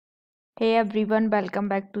Hey everyone, welcome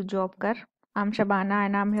back to Jobkar. I'm Shabana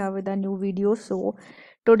and I'm here with a new video. So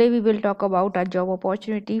today we will talk about a job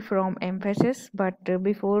opportunity from Mphasis. But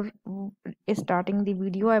before starting the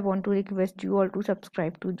video, I want to request you all to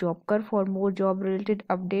subscribe to Jobkar for more job related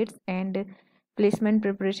updates and placement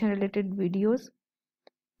preparation related videos.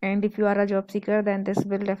 And if you are a job seeker, then this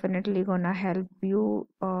will definitely gonna help you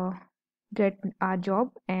get a job.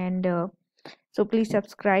 And so please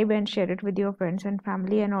subscribe and share it with your friends and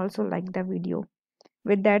family, and also like the video.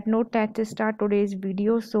 With that note, let's start today's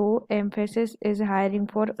video. So, Mphasis is hiring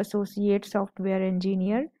for associate software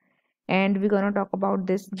engineer, and we're gonna talk about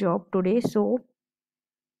this job today. So,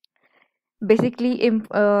 basically,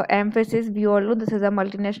 Mphasis, we all know this is a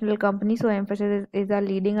multinational company. So, Mphasis is a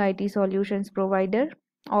leading IT solutions provider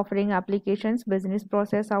offering applications, business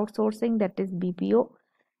process outsourcing, that is BPO,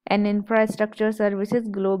 and infrastructure services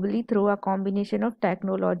globally through a combination of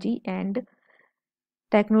technology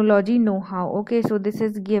know-how. Okay, so this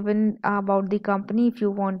is given about the company. If you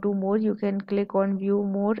want to more, you can click on view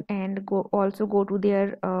more and go to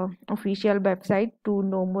their official website to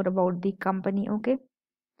know more about the company. Okay,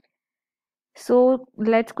 so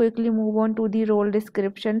let's quickly move on to the role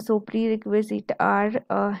description. So prerequisite are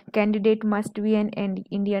candidate must be an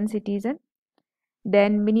Indian citizen,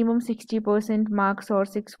 then minimum 60% marks or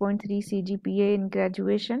 6.3 CGPA in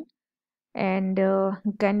graduation, and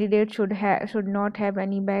candidates should not have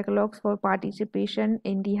any backlogs for participation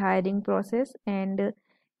in the hiring process, and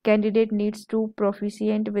candidate needs to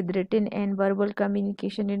proficient with written and verbal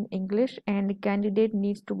communication in English, and candidate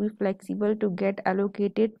needs to be flexible to get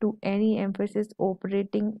allocated to any emphasis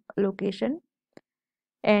operating location,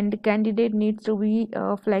 and candidate needs to be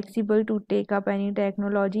flexible to take up any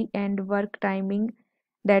technology and work timing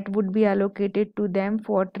that would be allocated to them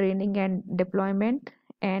for training and deployment.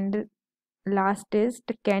 And last is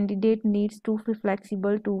the candidate needs to be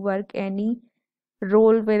flexible to work any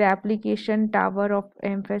role with application tower of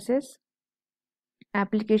emphasis,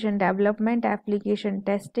 application development, application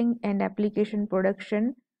testing, and application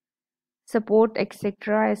production support,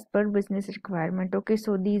 etc., as per business requirement. Okay,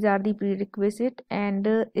 so these are the prerequisite, and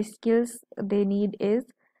skills they need is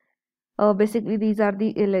basically these are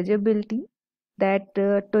the eligibility that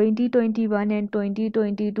 2021 and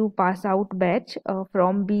 2022 pass out batch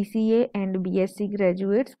from BCA and BSC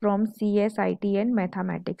graduates from CSIT and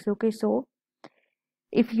mathematics. Okay, so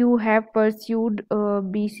if you have pursued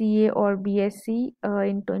BCA or BSc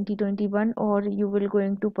in 2021, or you will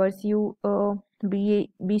going to pursue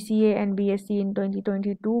BCA and BSc in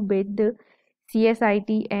 2022 with the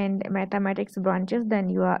CSIT and mathematics branches, then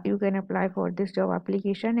you can apply for this job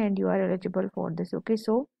application and you are eligible for this. Okay,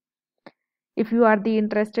 so if you are the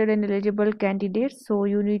interested and eligible candidates, so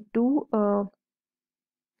you need to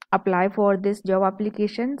apply for this job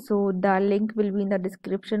application. So the link will be in the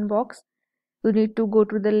description box. You need to go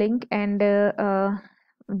to the link, and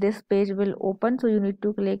this page will open, so you need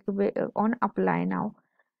to click on apply now.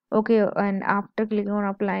 Okay, and after clicking on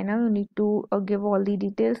apply now, you need to give all the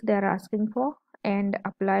details they are asking for and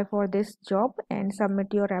apply for this job and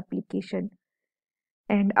submit your application.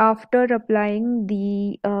 And after applying,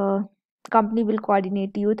 the company will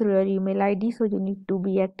coordinate you through your email ID, so you need to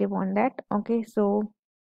be active on that. Okay, so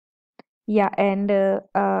yeah, and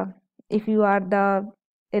if you are the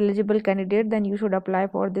eligible candidate, then you should apply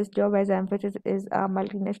for this job, as Mphasis is a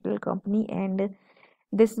multinational company, and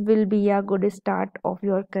this will be a good start of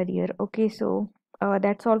your career. Okay, so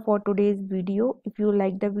that's all for today's video. If you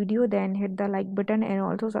like the video, then hit the like button and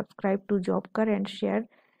also subscribe to Jobker and share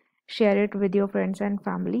it with your friends and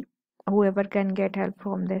family, whoever can get help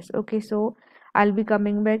from this. Okay, so I'll be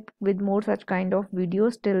coming back with more such kind of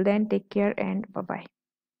videos. Till then, take care and bye bye.